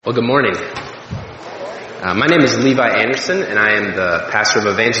Well, good morning. My name is Levi Anderson, and I am the pastor of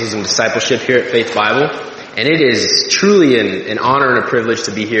evangelism and discipleship here at Faith Bible. And it is truly an honor and a privilege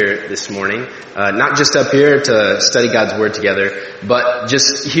to be here this morning, not just up here to study God's Word together, but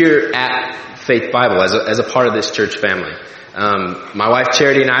just here at Faith Bible as a part of this church family. My wife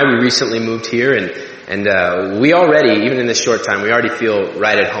Charity and I, we recently moved here, and we already, even in this short time, we already feel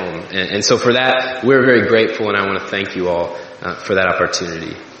right at home. And so for that, we're very grateful, and I want to thank you all for that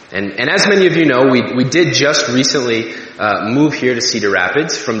opportunity. And as many of you know, we did just recently move here to Cedar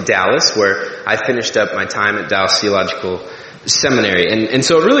Rapids from Dallas, where I finished up my time at Dallas Theological Seminary. And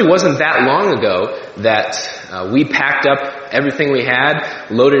so it really wasn't that long ago that we packed up everything we had,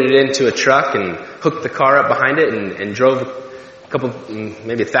 loaded it into a truck, and hooked the car up behind it, and drove a couple,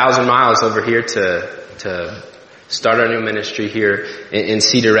 maybe 1,000 miles over here to start our new ministry here in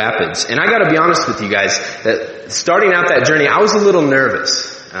Cedar Rapids. And I gotta be honest with you guys, that starting out that journey, I was a little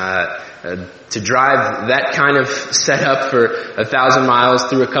nervous. To drive that kind of setup for 1,000 miles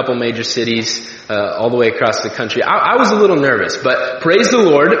through a couple major cities, all the way across the country. I was a little nervous, but praise the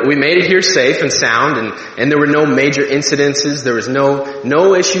Lord, we made it here safe and sound, and there were no major incidences. There was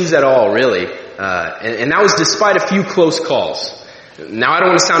no issues at all, really. And that was despite a few close calls. Now, I don't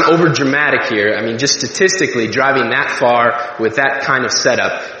want to sound over dramatic here. I mean, just statistically, driving that far with that kind of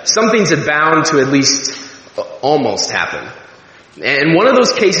setup, something's bound to at least almost happen. And one of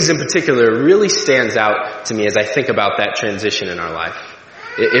those cases in particular really stands out to me as I think about that transition in our life.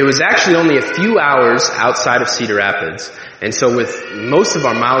 It was actually only a few hours outside of Cedar Rapids. And so with most of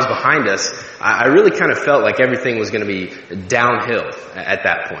our miles behind us, I really kind of felt like everything was going to be downhill at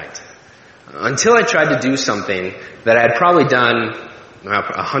that point. Until I tried to do something that I had probably done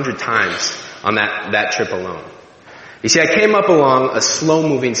 100 times on that trip alone. You see, I came up along a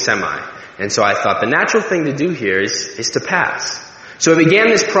slow-moving semi. And so I thought the natural thing to do here is to pass. So I began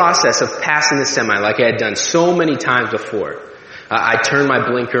this process of passing the semi like I had done so many times before. I turn my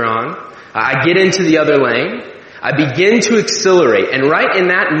blinker on. I get into the other lane. I begin to accelerate. And right in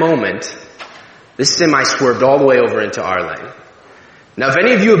that moment, this semi swerved all the way over into our lane. Now, if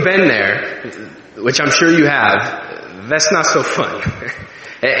any of you have been there, which I'm sure you have, that's not so fun.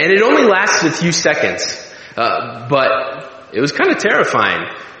 And it only lasted a few seconds. But it was kind of terrifying.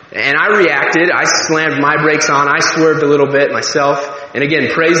 And I reacted. I slammed my brakes on. I swerved a little bit myself. And again,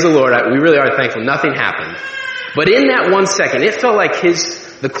 praise the Lord. We really are thankful. Nothing happened. But in that 1 second, it felt like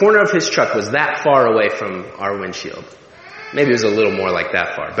the corner of his truck was that far away from our windshield. Maybe it was a little more like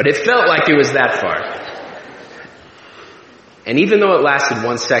that far. But it felt like it was that far. And even though it lasted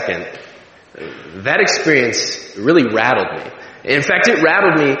 1 second, that experience really rattled me. In fact, it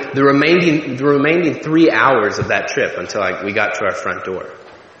rattled me the remaining 3 hours of that trip until we got to our front door.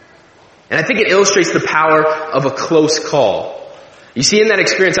 And I think it illustrates the power of a close call. You see, in that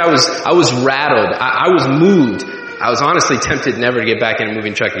experience, I was rattled. I was moved. I was honestly tempted never to get back in a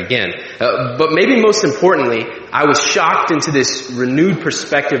moving truck again. But maybe most importantly, I was shocked into this renewed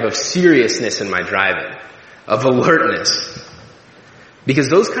perspective of seriousness in my driving, of alertness. Because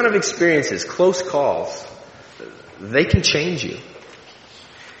those kind of experiences, close calls, they can change you.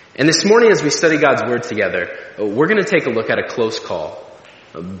 And this morning as we study God's Word together, we're going to take a look at a close call,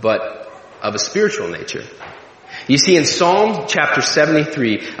 but of a spiritual nature. You see, in Psalm chapter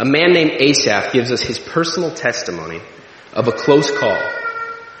 73, a man named Asaph gives us his personal testimony of a close call.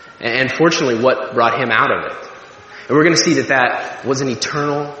 And fortunately, what brought him out of it. And we're going to see that was an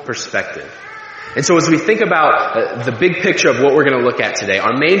eternal perspective. And so as we think about the big picture of what we're going to look at today,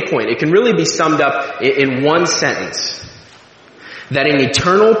 our main point, it can really be summed up in one sentence. That an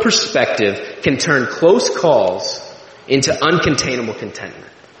eternal perspective can turn close calls into uncontainable contentment.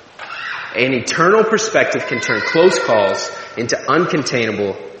 An eternal perspective can turn close calls into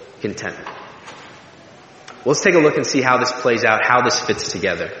uncontainable contentment. Well, let's take a look and see how this plays out, how this fits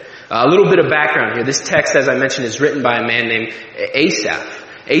together. A little bit of background here. This text, as I mentioned, is written by a man named Asaph.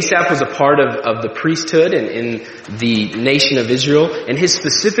 Asaph was a part of the priesthood in the nation of Israel, and his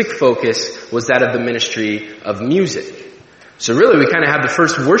specific focus was that of the ministry of music. So really, we kind of have the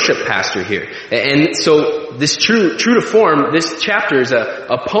first worship pastor here. And so this true to form, this chapter is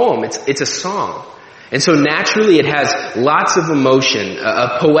a poem. It's a song. And so naturally it has lots of emotion,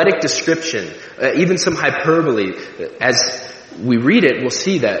 a poetic description, even some hyperbole. As we read it, we'll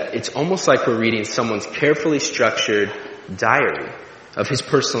see that it's almost like we're reading someone's carefully structured diary of his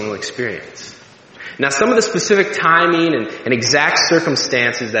personal experience. Now, some of the specific timing and exact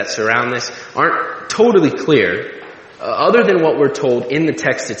circumstances that surround this aren't totally clear, other than what we're told in the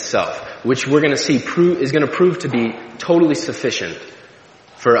text itself, which we're going to see is going to prove to be totally sufficient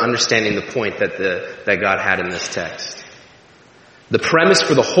for understanding the point that God had in this text. The premise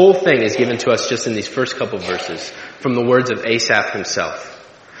for the whole thing is given to us just in these first couple verses from the words of Asaph himself.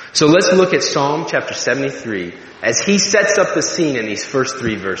 So let's look at Psalm chapter 73 as he sets up the scene in these first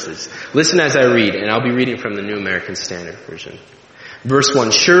 3 verses. Listen as I read, and I'll be reading from the New American Standard Version. Verse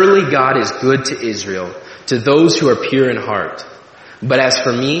 1, surely God is good to Israel, to those who are pure in heart. But as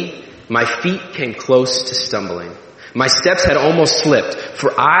for me, my feet came close to stumbling. My steps had almost slipped,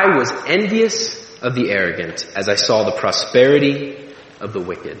 for I was envious of the arrogant as I saw the prosperity of the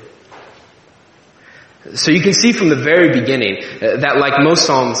wicked. So you can see from the very beginning that like most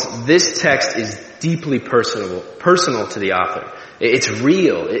Psalms, this text is deeply personal to the author. It's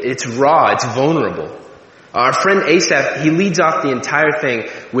real, it's raw, it's vulnerable. Our friend Asaph, he leads off the entire thing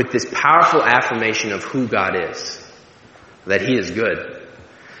with this powerful affirmation of who God is. That he is good.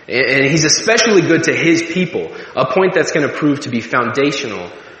 And he's especially good to his people, a point that's going to prove to be foundational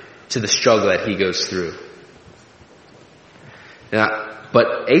to the struggle that he goes through. Now,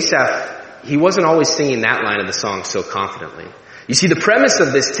 but Asaph, he wasn't always singing that line of the song so confidently. You see, the premise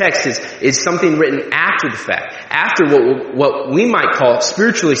of this text is something written after the fact, after what we might call,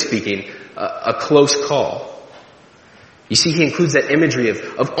 spiritually speaking, a close call. You see, he includes that imagery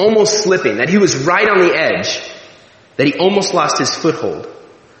of almost slipping, that he was right on the edge, that he almost lost his foothold,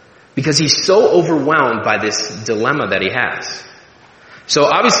 because he's so overwhelmed by this dilemma that he has. So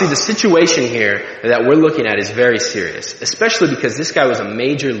obviously the situation here that we're looking at is very serious, especially because this guy was a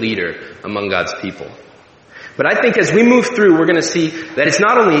major leader among God's people. But I think as we move through, we're going to see that it's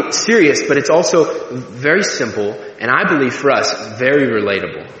not only serious, but it's also very simple, and I believe for us, very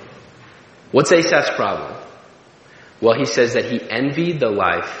relatable. What's Asaph's problem? Well, he says that he envied the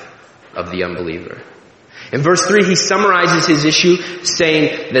life of the unbeliever. In verse 3, he summarizes his issue,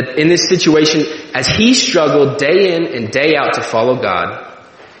 saying that in this situation, as he struggled day in and day out to follow God,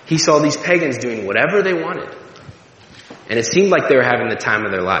 he saw these pagans doing whatever they wanted. And it seemed like they were having the time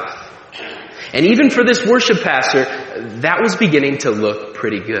of their life. And even for this worship pastor, that was beginning to look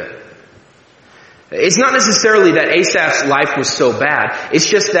pretty good. It's not necessarily that Asaph's life was so bad. It's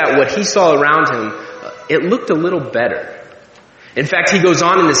just that what he saw around him, it looked a little better. In fact, he goes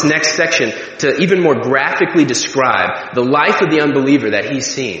on in this next section to even more graphically describe the life of the unbeliever that he's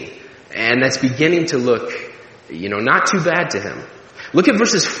seeing. And that's beginning to look, not too bad to him. Look at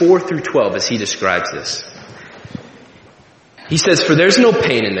verses 4 through 12 as he describes this. He says, for there's no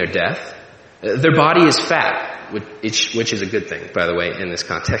pain in their death. Their body is fat, which is a good thing, by the way, in this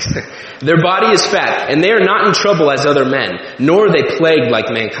context. Their body is fat, and they are not in trouble as other men, nor are they plagued like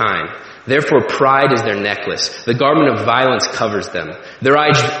mankind. Therefore pride is their necklace. The garment of violence covers them. Their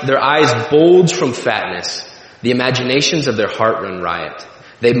eyes bulge from fatness. The imaginations of their heart run riot.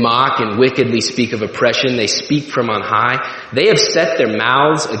 They mock and wickedly speak of oppression. They speak from on high. They have set their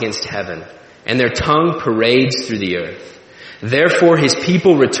mouths against heaven, and their tongue parades through the earth. Therefore his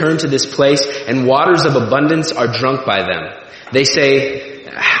people return to this place, and waters of abundance are drunk by them. They say,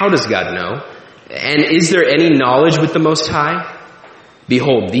 how does God know? And is there any knowledge with the Most High?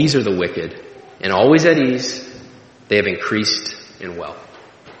 Behold, these are the wicked, and always at ease, they have increased in wealth.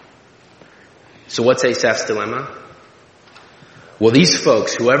 So what's Asaph's dilemma? Well, these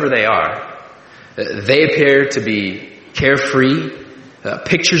folks, whoever they are, they appear to be carefree,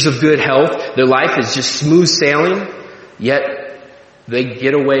 pictures of good health. Their life is just smooth sailing, yet they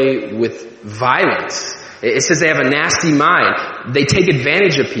get away with violence. It says they have a nasty mind. They take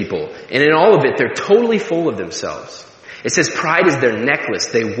advantage of people, and in all of it, they're totally full of themselves. It says pride is their necklace.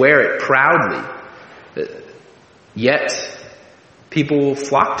 They wear it proudly. Yet, people will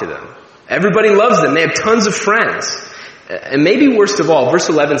flock to them. Everybody loves them. They have tons of friends. And maybe worst of all, verse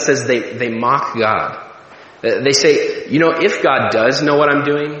 11 says they mock God. They say, if God does know what I'm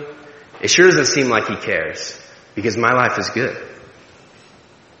doing, it sure doesn't seem like he cares, because my life is good.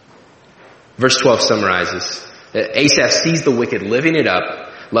 Verse 12 summarizes. Asaph sees the wicked living it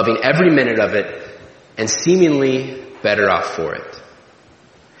up, loving every minute of it, and seemingly better off for it.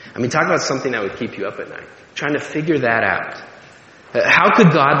 Talk about something that would keep you up at night. Trying to figure that out. How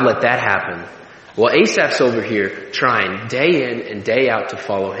could God let that happen? Well, Asaph's over here trying day in and day out to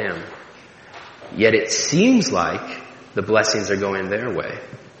follow him. Yet it seems like the blessings are going their way.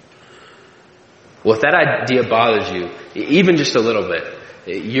 Well, if that idea bothers you, even just a little bit,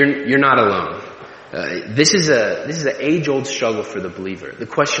 you're not alone. This is an age-old struggle for the believer. The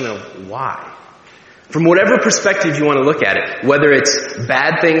question of why. From whatever perspective you want to look at it, whether it's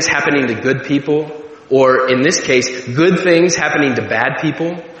bad things happening to good people, or in this case, good things happening to bad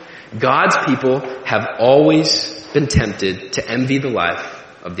people, God's people have always been tempted to envy the life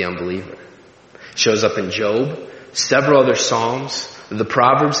of the unbeliever. It shows up in Job, several other Psalms, the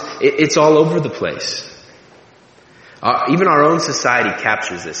Proverbs. It's all over the place. Even our own society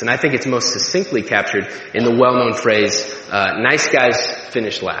captures this, and I think it's most succinctly captured in the well-known phrase, nice guys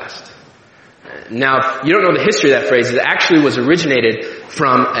finish last. Now, if you don't know the history of that phrase, it actually was originated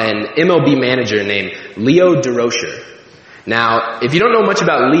from an MLB manager named Leo Durocher. Now, if you don't know much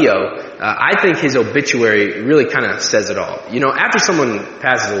about Leo, I think his obituary really kind of says it all. You know, after someone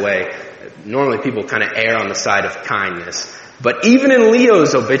passes away, normally people kind of err on the side of kindness. But even in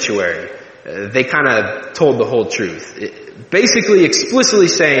Leo's obituary, they kind of told the whole truth. Basically, explicitly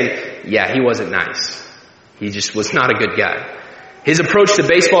saying, yeah, he wasn't nice. He just was not a good guy. His approach to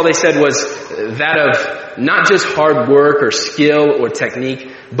baseball, they said, was that of not just hard work or skill or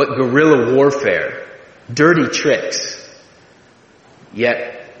technique, but guerrilla warfare, dirty tricks.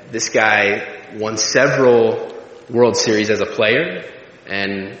 Yet, this guy won several World Series as a player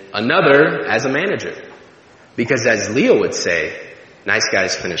and another as a manager. Because as Leo would say, nice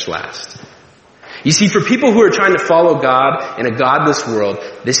guys finish last. You see, for people who are trying to follow God in a godless world,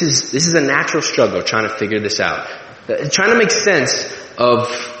 this is a natural struggle trying to figure this out. Trying to make sense of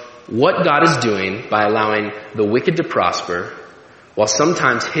what God is doing by allowing the wicked to prosper while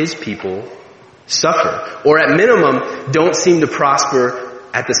sometimes His people suffer, or at minimum, don't seem to prosper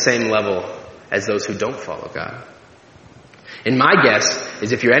at the same level as those who don't follow God. And my guess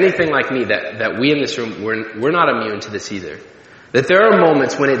is if you're anything like me, that we in this room, we're not immune to this either. That there are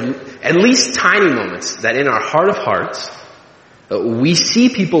moments when, at least tiny moments, that in our heart of hearts, we see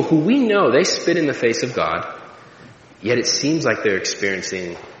people who we know they spit in the face of God, yet it seems like they're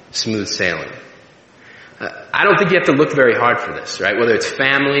experiencing smooth sailing. I don't think you have to look very hard for this, right? Whether it's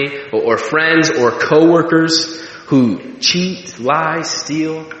family or friends or coworkers who cheat, lie,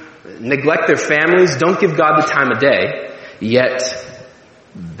 steal, neglect their families, don't give God the time of day, yet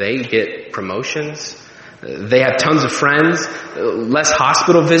they get promotions, they have tons of friends, less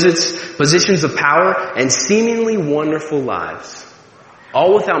hospital visits, positions of power, and seemingly wonderful lives,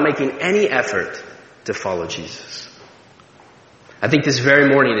 all without making any effort to follow Jesus. I think this very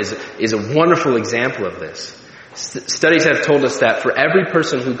morning is a wonderful example of this. Studies have told us that for every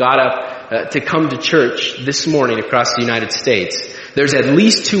person who got up to come to church this morning across the United States, there's at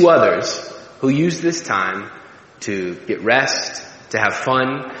least 2 others who use this time to get rest, to have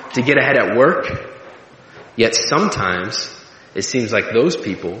fun, to get ahead at work. Yet sometimes it seems like those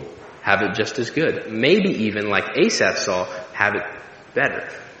people have it just as good. Maybe even, like Asaph saw, have it better.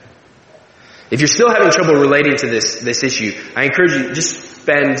 If you're still having trouble relating to this issue, I encourage you, just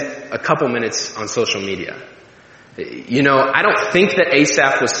spend a couple minutes on social media. You know, I don't think that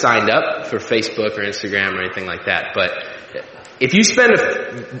Asaph was signed up for Facebook or Instagram or anything like that, but if you spend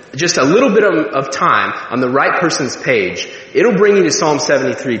just a little bit of time on the right person's page, it'll bring you to Psalm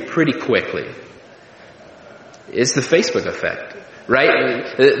 73 pretty quickly. It's the Facebook effect,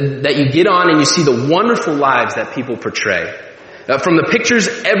 right? That you get on and you see the wonderful lives that people portray. From the pictures,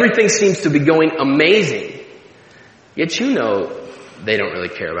 everything seems to be going amazing. Yet you know they don't really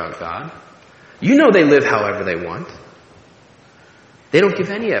care about God. You know they live however they want. They don't give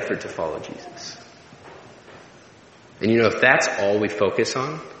any effort to follow Jesus. And you know, if that's all we focus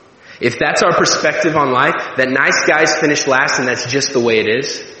on, if that's our perspective on life, that nice guys finish last and that's just the way it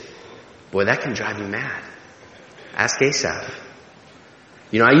is, boy, that can drive you mad. Ask Asaph.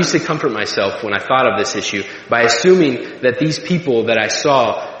 You know, I used to comfort myself when I thought of this issue by assuming that these people that I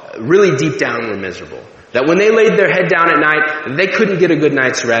saw really deep down were miserable. That when they laid their head down at night, they couldn't get a good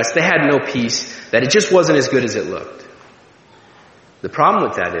night's rest. They had no peace. That it just wasn't as good as it looked. The problem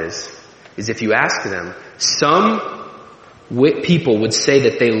with that is if you ask them, some people would say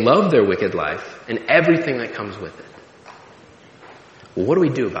that they love their wicked life and everything that comes with it. Well, what do we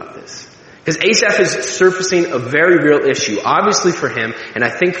do about this? Because Asaph is surfacing a very real issue, obviously for him, and I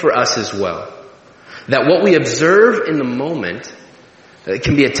think for us as well. That what we observe in the moment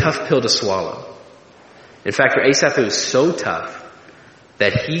can be a tough pill to swallow. In fact, for Asaph, it was so tough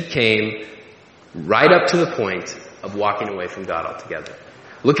that he came right up to the point of walking away from God altogether.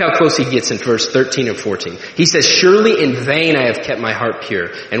 Look how close he gets in verse 13 and 14. He says, "Surely in vain I have kept my heart pure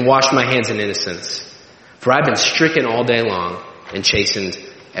and washed my hands in innocence. For I've been stricken all day long and chastened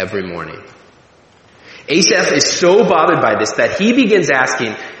every morning." Asaph is so bothered by this that he begins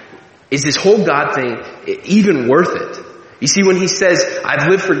asking, is this whole God thing even worth it? You see, when he says, I've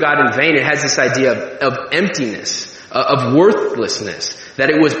lived for God in vain, it has this idea of emptiness, of worthlessness, that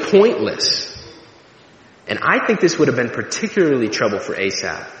it was pointless. And I think this would have been particularly trouble for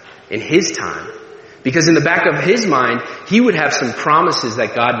Asaph in his time, because in the back of his mind, he would have some promises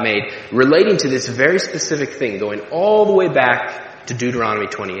that God made relating to this very specific thing, going all the way back to Deuteronomy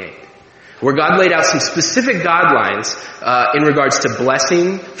 28, where God laid out some specific guidelines in regards to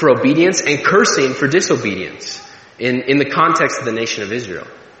blessing for obedience and cursing for disobedience. in the context of the nation of Israel.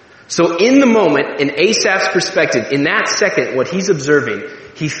 So in the moment, in Asaph's perspective, in that second, what he's observing,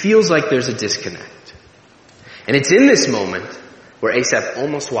 he feels like there's a disconnect. And it's in this moment where Asaph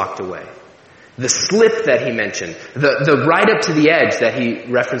almost walked away. The slip that he mentioned, the right up to the edge that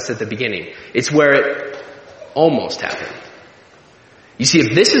he referenced at the beginning, it's where it almost happened. You see,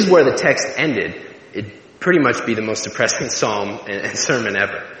 if this is where the text ended, it'd pretty much be the most depressing psalm and sermon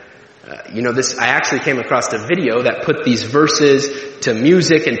ever. I actually came across a video that put these verses to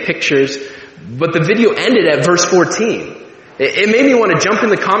music and pictures, but the video ended at verse 14. It made me want to jump in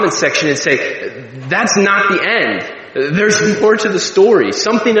the comments section and say, that's not the end. There's more to the story.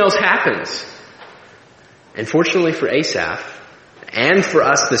 Something else happens. And fortunately for Asaph, and for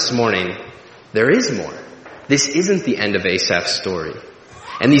us this morning, there is more. This isn't the end of Asaph's story.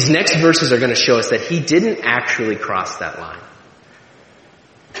 And these next verses are going to show us that he didn't actually cross that line.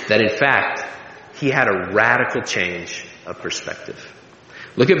 That in fact, he had a radical change of perspective.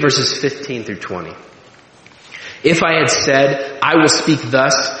 Look at verses 15 through 20. If I had said, I will speak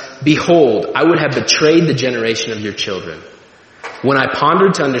thus, behold, I would have betrayed the generation of your children. When I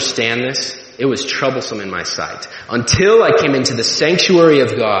pondered to understand this, it was troublesome in my sight. Until I came into the sanctuary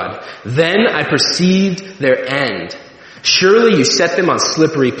of God, then I perceived their end. Surely you set them on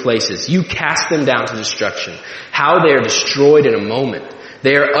slippery places. You cast them down to destruction. How they are destroyed in a moment.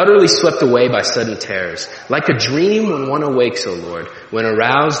 They are utterly swept away by sudden terrors. Like a dream when one awakes, O Lord. When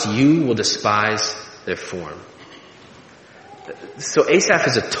aroused, you will despise their form. So Asaph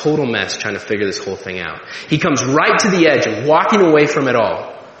is a total mess trying to figure this whole thing out. He comes right to the edge of walking away from it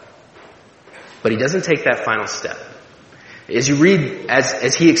all. But he doesn't take that final step. As you read,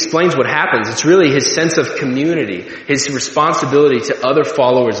 as he explains what happens, it's really his sense of community, his responsibility to other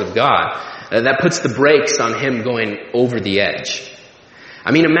followers of God, that puts the brakes on him going over the edge.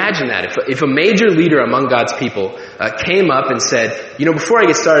 I mean, imagine that. If a major leader among God's people came up and said, before I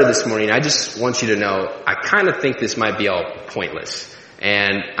get started this morning, I just want you to know, I kind of think this might be all pointless,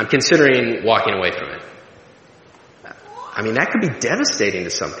 and I'm considering walking away from it. I mean, that could be devastating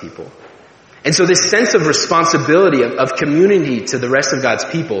to some people. And so this sense of responsibility, of community to the rest of God's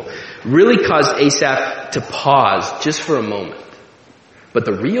people, really caused Asaph to pause just for a moment. But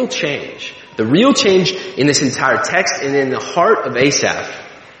the real change in this entire text and in the heart of Asaph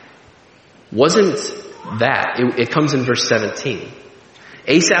wasn't that. It comes in verse 17.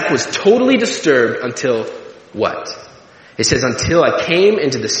 Asaph was totally disturbed until what? It says, until I came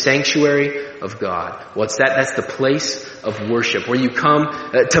into the sanctuary of God. What's that? That's the place of worship where you come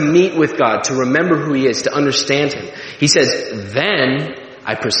to meet with God, to remember who He is, to understand Him. He says, then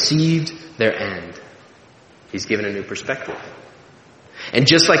I perceived their end. He's given a new perspective. And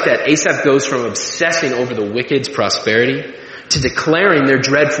just like that, Asaph goes from obsessing over the wicked's prosperity to declaring their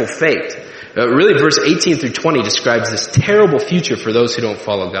dreadful fate. Really, verse 18 through 20 describes this terrible future for those who don't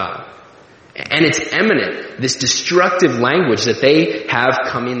follow God. And it's eminent, this destructive language that they have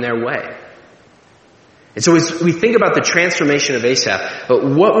coming their way. And so as we think about the transformation of Asaph, but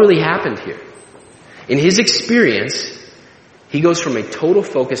what really happened here? In his experience, he goes from a total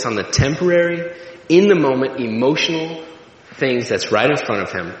focus on the temporary, in the moment, emotional things that's right in front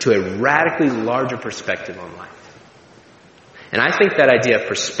of him to a radically larger perspective on life. And I think that idea of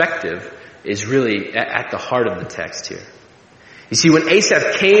perspective is really at the heart of the text here. You see, when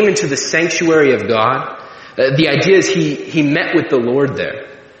Asaph came into the sanctuary of God, the idea is he met with the Lord there.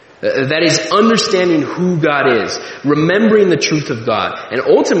 That is understanding who God is, remembering the truth of God, and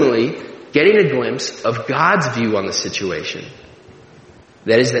ultimately getting a glimpse of God's view on the situation.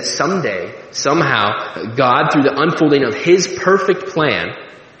 That is that someday, somehow, God, through the unfolding of His perfect plan,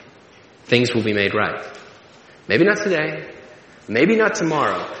 things will be made right. Maybe not today, maybe not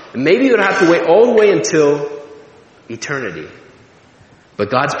tomorrow, maybe you'll have to wait all the way until eternity. But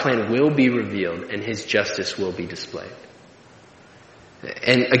God's plan will be revealed and His justice will be displayed.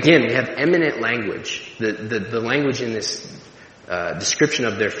 And again, we have eminent language, the language in this description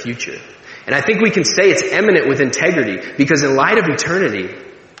of their future. And I think we can say it's eminent with integrity because in light of eternity,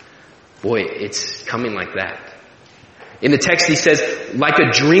 boy, it's coming like that. In the text he says, like a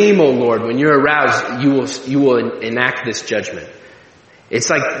dream, O Lord, when you're aroused, you will enact this judgment.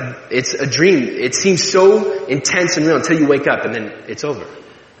 It's like, it's a dream. It seems so intense and real until you wake up and then it's over.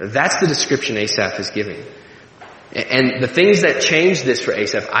 That's the description Asaph is giving. And the things that change this for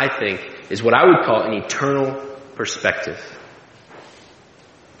Asaph, I think, is what I would call an eternal perspective.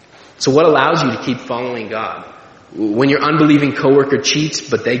 So what allows you to keep following God? When your unbelieving coworker cheats,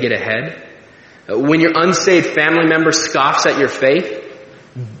 but they get ahead? When your unsaved family member scoffs at your faith,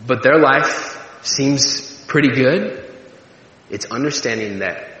 but their life seems pretty good? It's understanding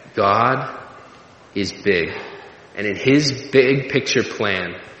that God is big And in his big picture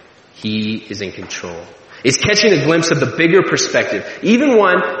plan, he is in control. It's catching a glimpse of the bigger perspective, even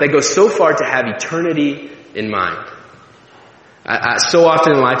one that goes so far to have eternity in mind. So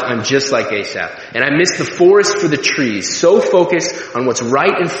often in life, I'm just like Asaph, and I miss the forest for the trees, so focused on what's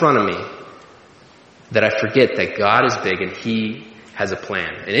right in front of me that I forget that God is big and he has a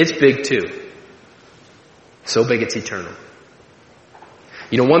plan. And it's big too. So big it's eternal.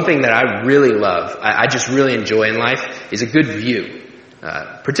 You know, one thing that I really love, I just really enjoy in life, is a good view.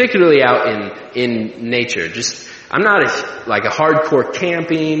 Particularly out in nature. I'm not like a hardcore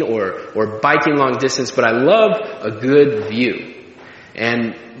camping or biking long distance, but I love a good view.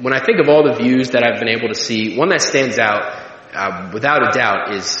 And when I think of all the views that I've been able to see, one that stands out, without a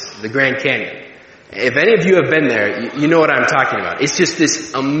doubt, is the Grand Canyon. If any of you have been there, you know what I'm talking about. It's just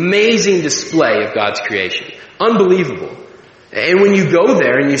this amazing display of God's creation. Unbelievable. And when you go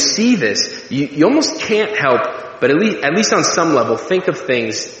there and you see this, you almost can't help but at least on some level, think of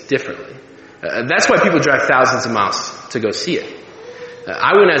things differently. That's why people drive thousands of miles to go see it.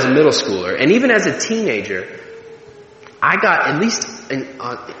 I went as a middle schooler, and even as a teenager, I got, at least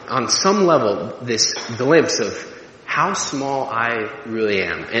on some level, this glimpse of how small I really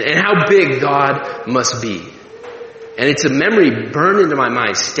am, and how big God must be. And it's a memory burned into my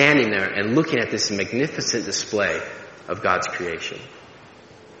mind, standing there and looking at this magnificent display of God's creation.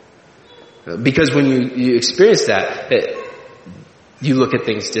 Because when you experience that, you look at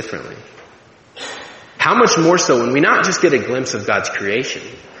things differently. How much more so when we not just get a glimpse of God's creation,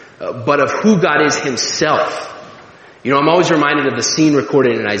 but of who God is himself. You know, I'm always reminded of the scene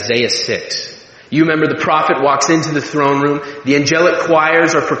recorded in Isaiah 6. You remember the prophet walks into the throne room, the angelic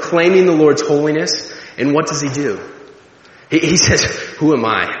choirs are proclaiming the Lord's holiness, and what does he do? He says, "Who am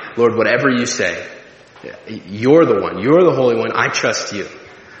I? Lord, whatever you say. You're the one. You're the Holy One. I trust you."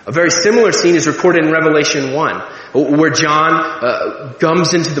 A very similar scene is recorded in Revelation 1, where John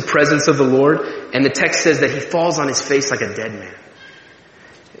comes into the presence of the Lord, and the text says that he falls on his face like a dead man.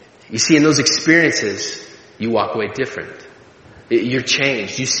 You see, in those experiences, you walk away different. You're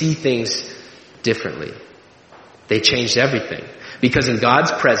changed. You see things differently. They changed everything. Because in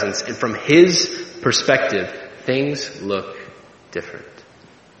God's presence and from his perspective, things look different.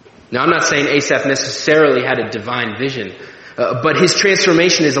 Now, I'm not saying Asaph necessarily had a divine vision, but his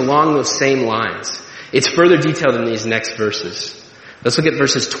transformation is along those same lines. It's further detailed in these next verses. Let's look at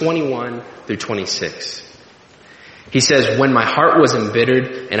verses 21 through 26. He says, "When my heart was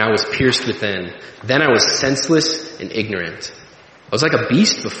embittered and I was pierced within, then I was senseless and ignorant. I was like a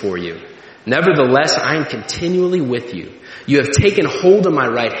beast before you. Nevertheless, I am continually with you. You have taken hold of my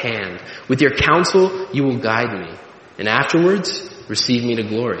right hand. With your counsel, you will guide me, and afterwards receive me to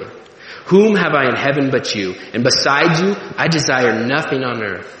glory. Whom have I in heaven but you? And besides you, I desire nothing on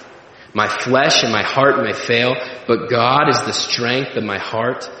earth. My flesh and my heart may fail, but God is the strength of my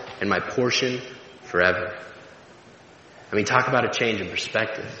heart and my portion forever." I mean, talk about a change in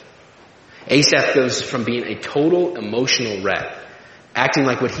perspective. Asaph goes from being a total emotional wreck, acting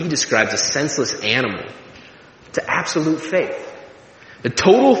like what he describes as a senseless animal, to absolute faith. The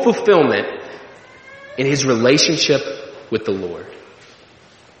total fulfillment in his relationship with the Lord.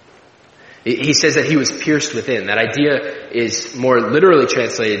 He says that he was pierced within. That idea is more literally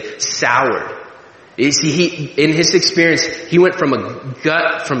translated soured. You see, in his experience, he went from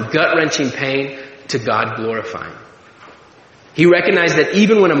gut-wrenching pain to God glorifying. He recognized that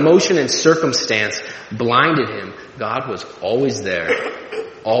even when emotion and circumstance blinded him, God was always there,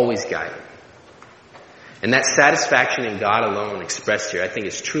 always guiding. And that satisfaction in God alone expressed here, I think,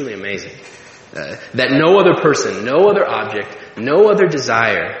 is truly amazing. That no other person, no other object, no other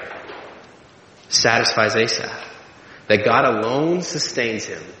desire satisfies Asaph. That God alone sustains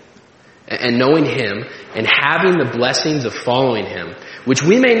him. And knowing him and having the blessings of following him, which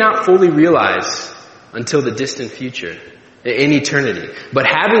we may not fully realize until the distant future, in eternity. But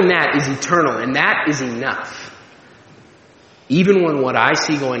having that is eternal, and that is enough. Even when what I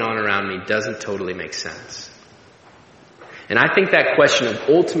see going on around me doesn't totally make sense. And I think that question of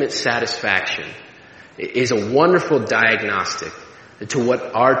ultimate satisfaction is a wonderful diagnostic to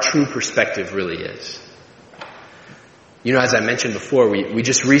what our true perspective really is. You know, as I mentioned before, we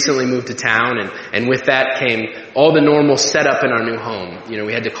just recently moved to town, and with that came all the normal setup in our new home. You know,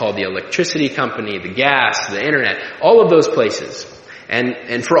 we had to call the electricity company, the gas, the internet, all of those places.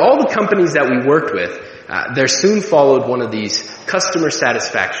 And for all the companies that we worked with, there soon followed one of these customer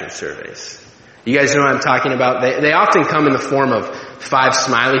satisfaction surveys. You guys know what I'm talking about? They often come in the form of 5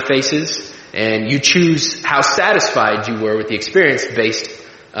 smiley faces, and you choose how satisfied you were with the experience based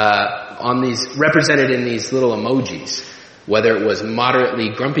on these, represented in these little emojis, whether it was moderately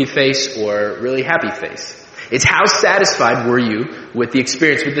grumpy face or really happy face. It's how satisfied were you with the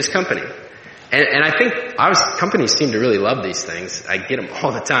experience with this company? And I think companies seem to really love these things. I get them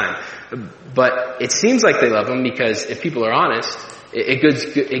all the time. But it seems like they love them because if people are honest,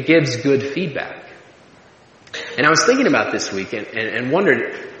 it gives good feedback. And I was thinking about this week and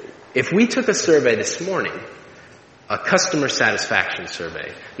wondered if we took a survey this morning, a customer satisfaction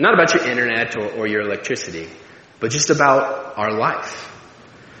survey, not about your internet or your electricity, but just about our life.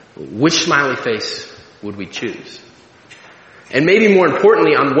 Which smiley face would we choose? And maybe more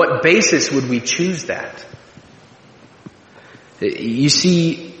importantly, on what basis would we choose that? You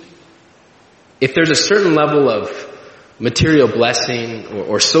see, if there's a certain level of material blessing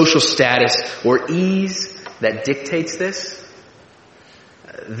or social status or ease that dictates this,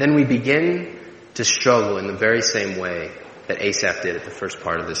 then we begin to struggle in the very same way that Asaph did at the first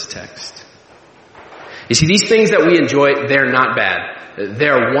part of this text. You see, these things that we enjoy, they're not bad.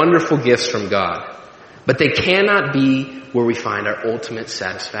 They're wonderful gifts from God. But they cannot be where we find our ultimate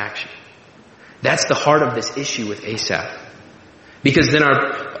satisfaction. That's the heart of this issue with Asaph. Because then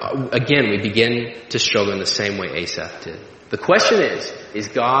again, we begin to struggle in the same way Asaph did. The question is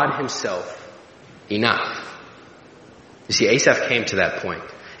God himself enough? You see, Asaph came to that point.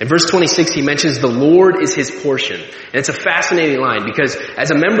 In verse 26, he mentions the Lord is his portion. And it's a fascinating line because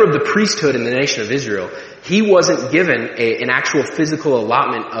as a member of the priesthood in the nation of Israel, he wasn't given an actual physical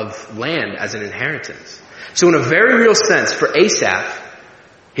allotment of land as an inheritance. So in a very real sense, for Asaph,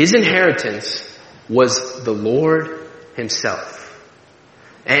 his inheritance was the Lord himself.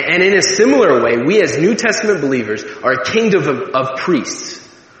 And in a similar way, we as New Testament believers are a kingdom of priests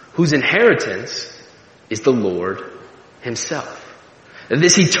whose inheritance is the Lord himself.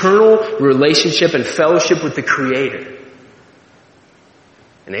 This eternal relationship and fellowship with the Creator.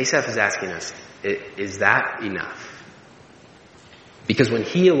 And Asaph is asking us, is that enough? Because when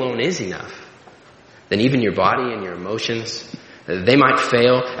he alone is enough, then even your body and your emotions, they might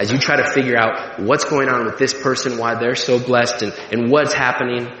fail as you try to figure out what's going on with this person, why they're so blessed, and what's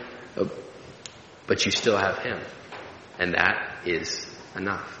happening. But you still have him. And that is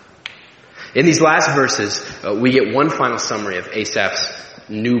enough. In these last verses, we get one final summary of Asaph's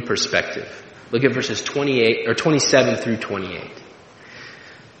new perspective. Look at verses 27 through 28.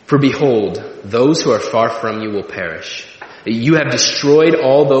 For behold, those who are far from you will perish. You have destroyed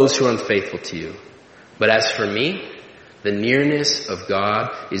all those who are unfaithful to you. But as for me, the nearness of God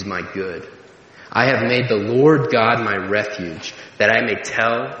is my good. I have made the Lord God my refuge, that I may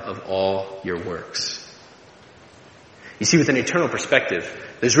tell of all your works. You see, with an eternal perspective,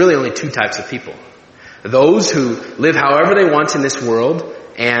 there's really only two types of people. Those who live however they want in this world,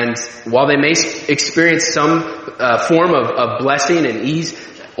 and while they may experience some form of blessing and ease,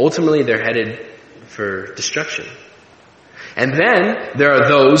 ultimately they're headed for destruction. And then there are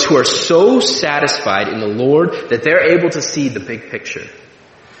those who are so satisfied in the Lord that they're able to see the big picture,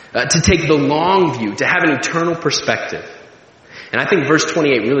 to take the long view, to have an eternal perspective. And I think verse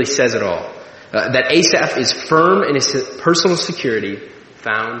 28 really says it all. That Asaph is firm in his personal security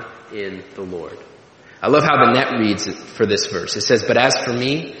found in the Lord. I love how the net reads for this verse. It says, but as for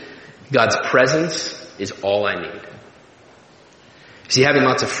me, God's presence is all I need. See, having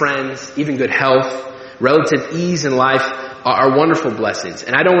lots of friends, even good health, relative ease in life are wonderful blessings.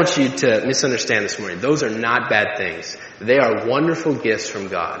 And I don't want you to misunderstand this morning. Those are not bad things. They are wonderful gifts from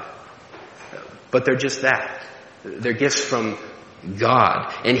God. But they're just that. They're gifts from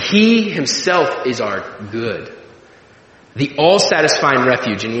God. And He Himself is our good. The all-satisfying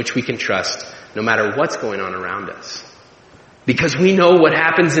refuge in which we can trust no matter what's going on around us. Because we know what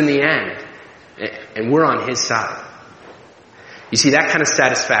happens in the end. And we're on His side. You see, that kind of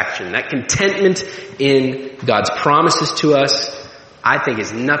satisfaction, that contentment in God's promises to us, I think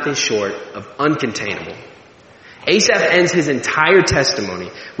is nothing short of uncontainable. Asaph ends his entire testimony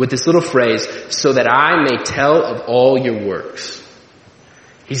with this little phrase, so that I may tell of all your works.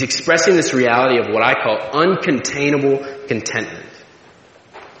 He's expressing this reality of what I call uncontainable contentment.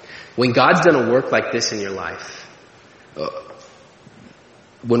 When God's done a work like this in your life,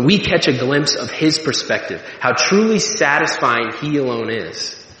 when we catch a glimpse of His perspective, how truly satisfying He alone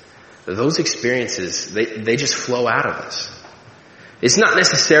is, those experiences, they just flow out of us. It's not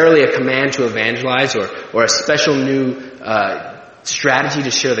necessarily a command to evangelize or a special new strategy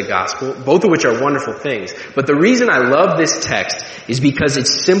to share the gospel, both of which are wonderful things. But the reason I love this text is because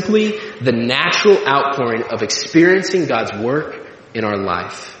it's simply the natural outpouring of experiencing God's work in our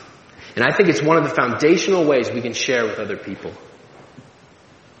life. And I think it's one of the foundational ways we can share with other people.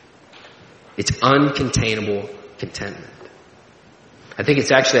 It's uncontainable contentment. I think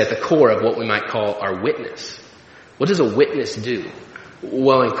it's actually at the core of what we might call our witness. What does a witness do?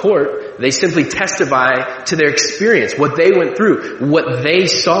 Well, in court, they simply testify to their experience, what they went through, what they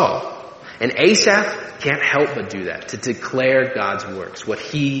saw. And Asaph can't help but do that, to declare God's works, what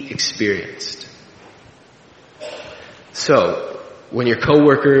he experienced. So, when your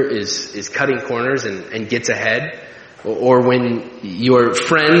coworker is cutting corners and gets ahead, or when your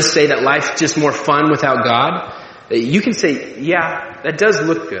friends say that life's just more fun without God, you can say, yeah, that does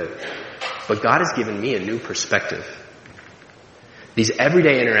look good, but God has given me a new perspective. These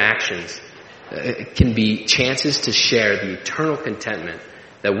everyday interactions can be chances to share the eternal contentment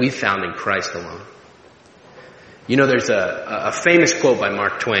that we found in Christ alone. You know, there's a famous quote by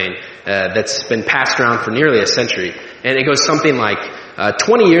Mark Twain that's been passed around for nearly a century, and it goes something like,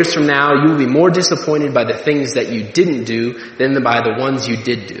 20 years from now, you will be more disappointed by the things that you didn't do than by the ones you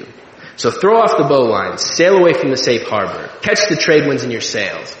did do. So throw off the bowline, sail away from the safe harbor, catch the trade winds in your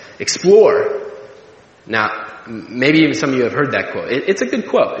sails, explore. Now, maybe even some of you have heard that quote. It's a good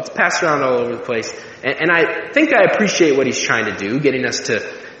quote. It's passed around all over the place. And I think I appreciate what he's trying to do, getting us to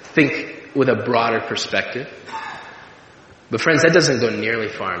think with a broader perspective. But friends, that doesn't go nearly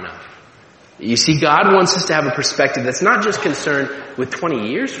far enough. You see, God wants us to have a perspective that's not just concerned with 20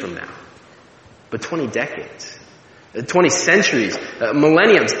 years from now, but 20 decades, 20 centuries,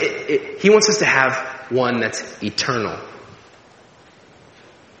 millenniums. He wants us to have one that's eternal.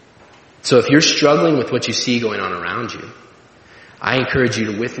 So if you're struggling with what you see going on around you, I encourage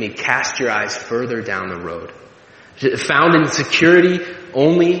you to, with me, cast your eyes further down the road. Found in security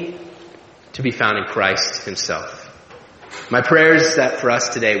only to be found in Christ himself. My prayer is that for us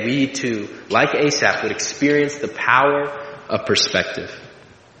today, we too, like Asaph, would experience the power of perspective.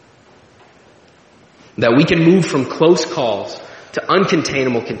 That we can move from close calls to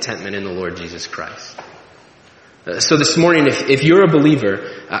uncontainable contentment in the Lord Jesus Christ. So this morning, if you're a believer,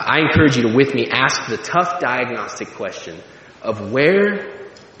 I encourage you to, with me, ask the tough diagnostic question of where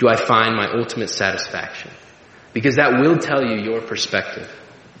do I find my ultimate satisfaction? Because that will tell you your perspective.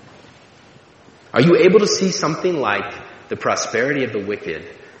 Are you able to see something like the prosperity of the wicked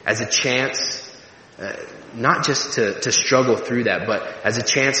as a chance, not just to struggle through that, but as a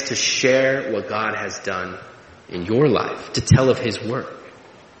chance to share what God has done in your life, to tell of his work?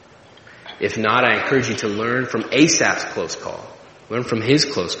 If not, I encourage you to learn from Asaph's close call. Learn from his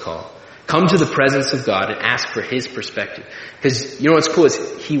close call. Come to the presence of God and ask for his perspective. Because you know what's cool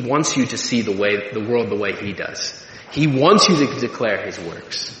is he wants you to see the world the way he does. He wants you to declare his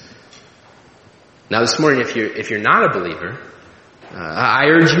works. Now this morning, if you're not a believer, I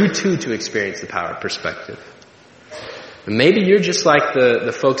urge you too to experience the power of perspective. And maybe you're just like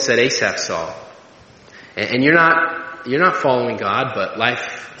the folks that Asaph saw, and you're not following God, but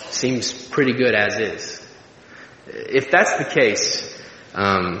life seems pretty good as is. If that's the case,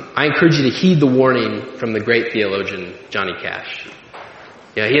 I encourage you to heed the warning from the great theologian Johnny Cash.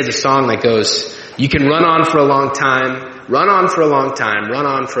 Yeah, he has a song that goes, "You can run on for a long time, run on for a long time, run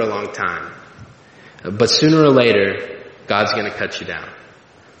on for a long time. But sooner or later, God's going to cut you down.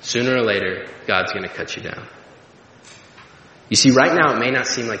 Sooner or later, God's going to cut you down." You see, right now it may not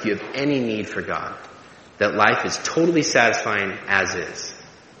seem like you have any need for God, that life is totally satisfying as is.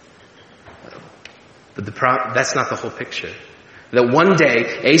 But that's not the whole picture. That one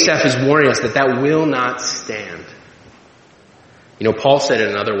day, Asaph is warning us that will not stand. You know, Paul said it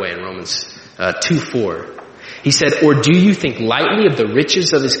another way in Romans 2:4. He said, "Or do you think lightly of the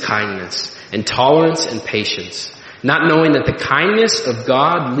riches of his kindness and tolerance and patience, not knowing that the kindness of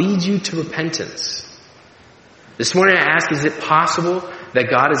God leads you to repentance?" This morning I ask, is it possible that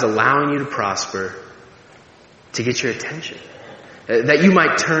God is allowing you to prosper to get your attention? That you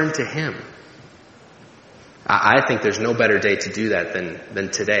might turn to him? I think there's no better day to do that than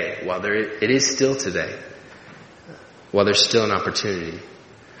today, while it is still today, while there's still an opportunity.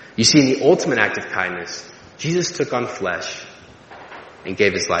 You see, in the ultimate act of kindness, Jesus took on flesh and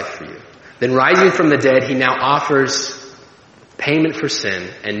gave his life for you. Then rising from the dead, he now offers payment for sin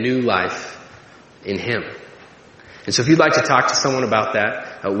and new life in him. And so if you'd like to talk to someone about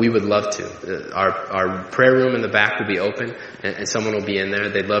that, we would love to. Our prayer room in the back will be open, and someone will be in there.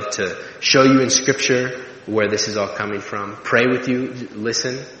 They'd love to show you in Scripture where this is all coming from. Pray with you.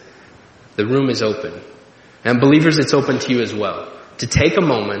 Listen. The room is open. And believers, it's open to you as well. To take a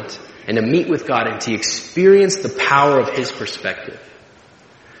moment and to meet with God and to experience the power of his perspective.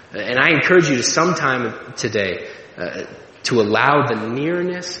 And I encourage you to sometime today to allow the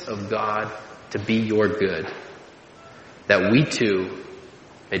nearness of God to be your good, that we too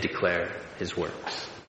may declare his works.